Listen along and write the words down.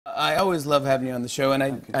I always love having you on the show,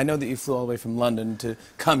 and I know that you flew all the way from London to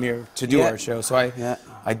come here to do our show, so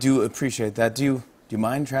I do appreciate that. Do you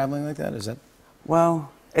mind traveling like that? Is that...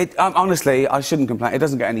 Well, honestly, I shouldn't complain. It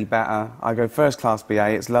doesn't get any better. I go first class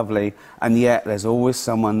BA, it's lovely, and yet there's always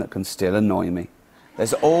someone that can still annoy me.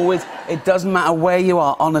 There's always... It doesn't matter where you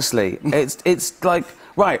are, honestly. It's like...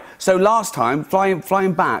 Right, so last time,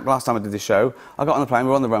 flying back, last time I did this show, I got on the plane, we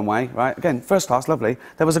were on the runway, right? Again, first class, lovely.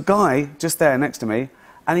 There was a guy just there next to me,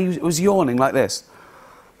 and he was yawning like this.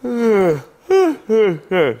 So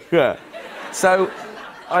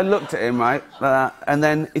I looked at him, right, like that, and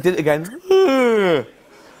then he did it again.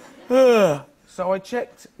 So I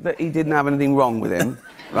checked that he didn't have anything wrong with him,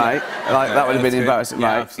 right? Like, that would have been embarrassing,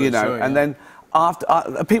 right? You know, and then after...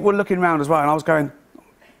 people were looking around as well, and I was going...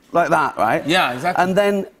 Like that, right? Yeah,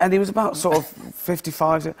 exactly. And he was about sort of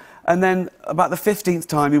 55, and then about the 15th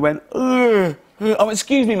time he went, oh,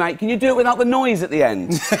 excuse me, mate, can you do it without the noise at the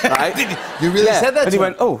end? Right? You really said that to him? And he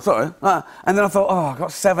went, oh, sorry. And then I thought, oh, I've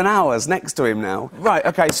got 7 hours next to him now. Right,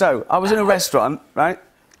 OK, so I was in a restaurant, right?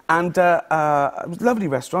 And it was a lovely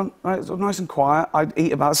restaurant, right? It was nice and quiet. I'd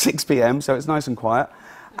eat about 6 p.m, so it's nice and quiet.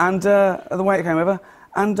 And the waiter came over,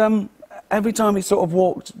 and... every time he sort of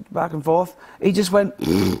walked back and forth, he just went...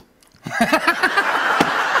 and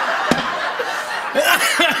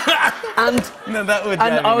no, that would...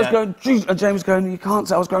 And I was going... Geez, and James was going, you can't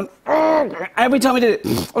say... I was going... Every time he did it,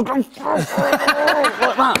 I was going...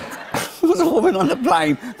 like that. There was a woman on the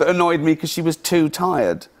plane that annoyed me because she was too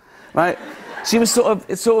tired, right? She was sort of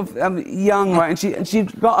young, right? And she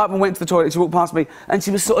got up and went to the toilet. She walked past me, and she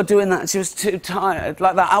was sort of doing that, and she was too tired,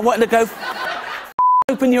 like that. I wanted to go...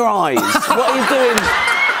 Open your eyes. What are you doing?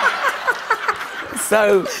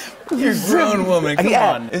 So... You're a grown woman, come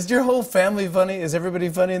on. Is your whole family funny? Is everybody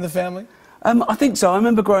funny in the family? I think so. I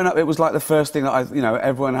remember growing up, it was like the first thing that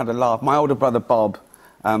everyone had a laugh. My older brother, Bob,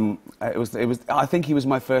 I think he was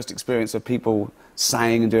my first experience of people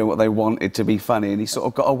saying and doing what they wanted to be funny, and he sort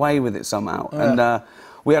of got away with it somehow. Yeah. And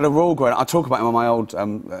we had a rule growing up. I talk about him on my old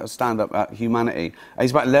stand-up at Humanity.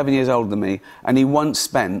 He's about 11 years older than me, and he once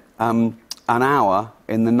spent... an hour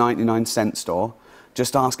in the 99-cent store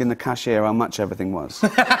just asking the cashier how much everything was.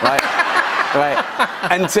 Right?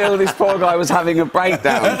 Until this poor guy was having a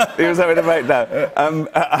breakdown. He was having a breakdown.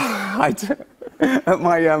 At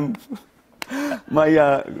my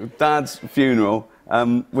dad's funeral,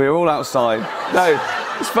 we were all outside. No,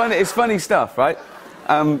 it's funny stuff, right?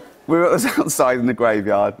 We were outside in the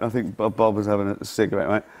graveyard. I think Bob was having a cigarette,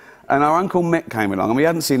 right? And our Uncle Mick came along, and we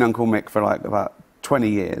hadn't seen Uncle Mick for like about 20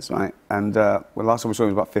 years, right? And well, last time we saw him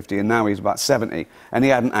he was about 50, and now he's about 70, and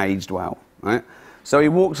he hadn't aged well, right? So he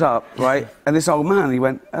walked up, right, and this old man, he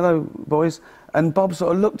went, hello, boys, and Bob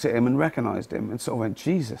sort of looked at him and recognised him and sort of went,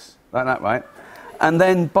 Jesus, like that, right? And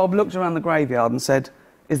then Bob looked around the graveyard and said,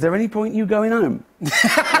 is there any point you going home?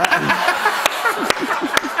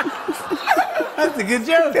 That's a good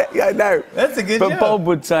joke. Yeah, I know. That's a good joke. But Bob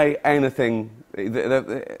would say anything.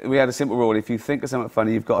 We had a simple rule: if you think of something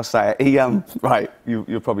funny, you've got to say it. Right,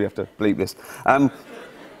 you'll probably have to bleep this.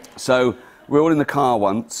 So we were all in the car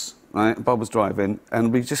once, right? Bob was driving,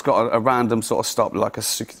 and we just got a random sort of stop, like a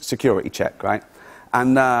security check, right?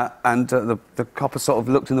 And the copper sort of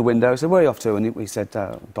looked in the window, said, "Where are you off to?" And we said,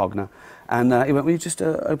 "Bognor." And he went, "Will you just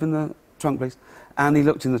open the trunk, please?" And he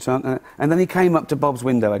looked in the trunk, and then he came up to Bob's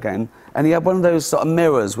window again, and he had one of those sort of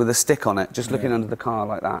mirrors with a stick on it, just looking under the car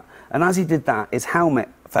like that. And as he did that, his helmet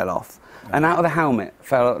fell off, and out of the helmet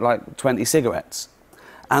fell like 20 cigarettes.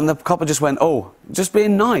 And the copper just went, "Oh, just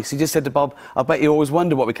being nice." He just said to Bob, "I bet you always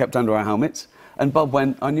wonder what we kept under our helmets." And Bob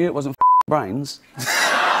went, "I knew it wasn't brains."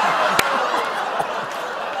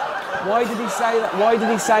 Why did he say that? Why did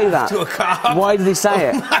he say that? To a cop? Why did he say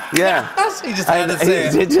it? Yeah. He just had to say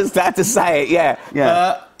it. He just had to say it, yeah.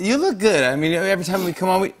 You look good. I mean, every time we come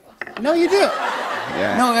on, No, you do.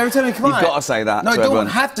 Yeah. No, every time we come on... You've got to say that No, to I don't everyone.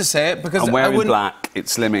 have to say it, because I'm wearing black,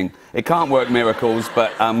 it's slimming. It can't work miracles,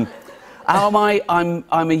 but... How am I?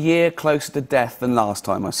 I'm a year closer to death than last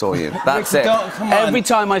time I saw you. That's it. Come on. Every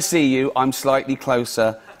time I see you, I'm slightly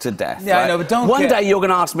closer to death. Yeah, right? I know, but don't... One day you're going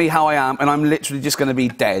to ask me how I am, and I'm literally just going to be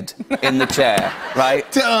dead in the chair, right?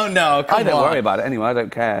 Don't know, come on. I don't worry about it anyway, I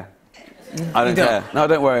don't care. I don't care. No,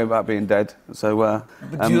 don't worry about being dead. So,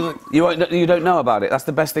 you don't know about it. That's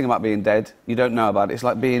the best thing about being dead. You don't know about it. It's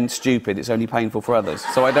like being stupid. It's only painful for others.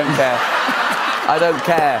 So I don't care. I don't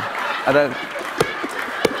care. I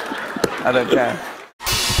don't care.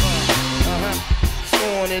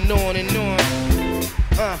 On and on and on.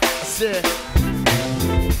 I said,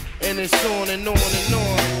 and it's on and on and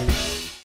on.